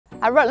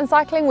At Rutland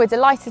Cycling, we're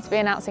delighted to be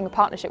announcing a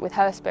partnership with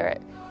Her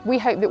Spirit. We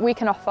hope that we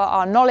can offer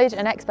our knowledge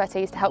and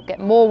expertise to help get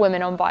more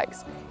women on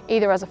bikes,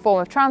 either as a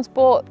form of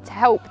transport, to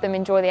help them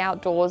enjoy the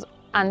outdoors,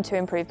 and to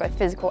improve both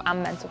physical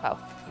and mental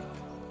health.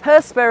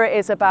 Her Spirit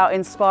is about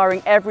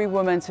inspiring every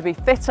woman to be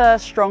fitter,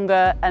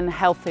 stronger and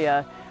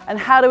healthier. And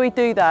how do we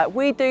do that?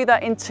 We do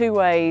that in two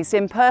ways.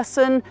 In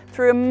person,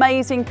 through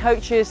amazing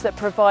coaches that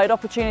provide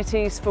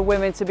opportunities for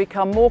women to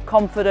become more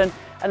confident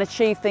and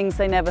achieve things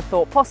they never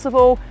thought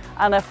possible,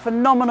 and a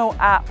phenomenal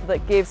app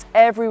that gives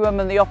every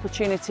woman the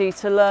opportunity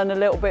to learn a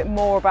little bit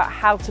more about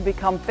how to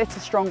become fitter,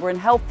 stronger and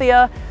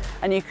healthier.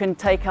 And you can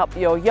take up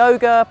your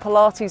yoga,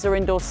 Pilates or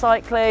indoor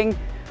cycling,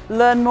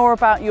 learn more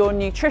about your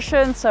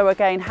nutrition. So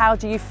again, how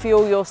do you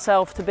fuel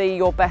yourself to be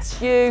your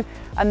best you?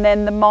 And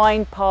then the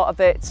mind part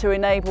of it to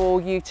enable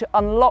you to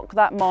unlock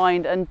that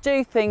mind and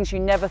do things you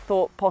never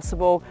thought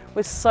possible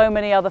with so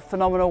many other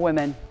phenomenal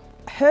women.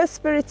 Her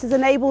Spirit has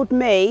enabled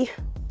me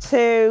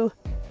to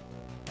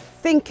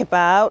think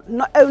about,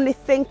 not only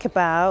think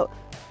about,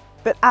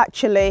 but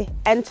actually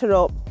enter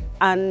up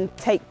and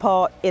take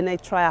part in a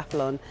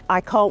triathlon.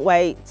 I can't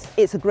wait.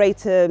 It's a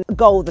great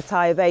goal that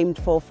I have aimed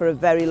for a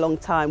very long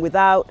time.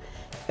 Without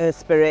Her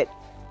Spirit,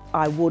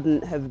 I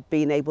wouldn't have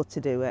been able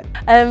to do it.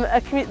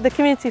 The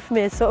community for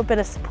me has sort of been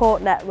a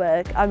support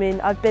network. I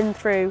mean, I've been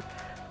through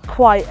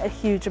quite a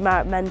huge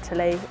amount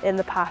mentally in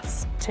the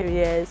past 2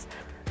 years.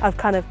 I've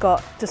kind of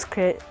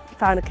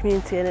found a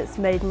community, and it's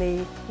made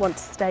me want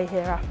to stay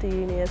here after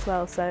uni as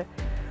well. So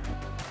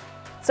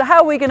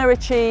how are we going to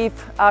achieve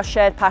our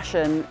shared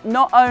passion?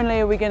 Not only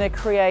are we going to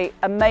create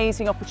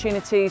amazing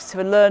opportunities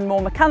to learn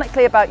more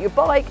mechanically about your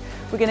bike,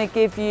 we're going to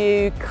give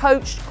you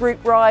coached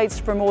group rides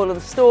from all of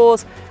the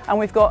stores, and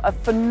we've got a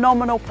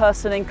phenomenal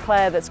person in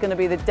Claire that's going to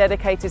be the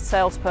dedicated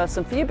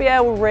salesperson for you to be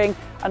able to ring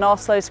and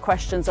ask those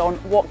questions on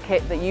what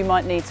kit that you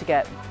might need to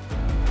get.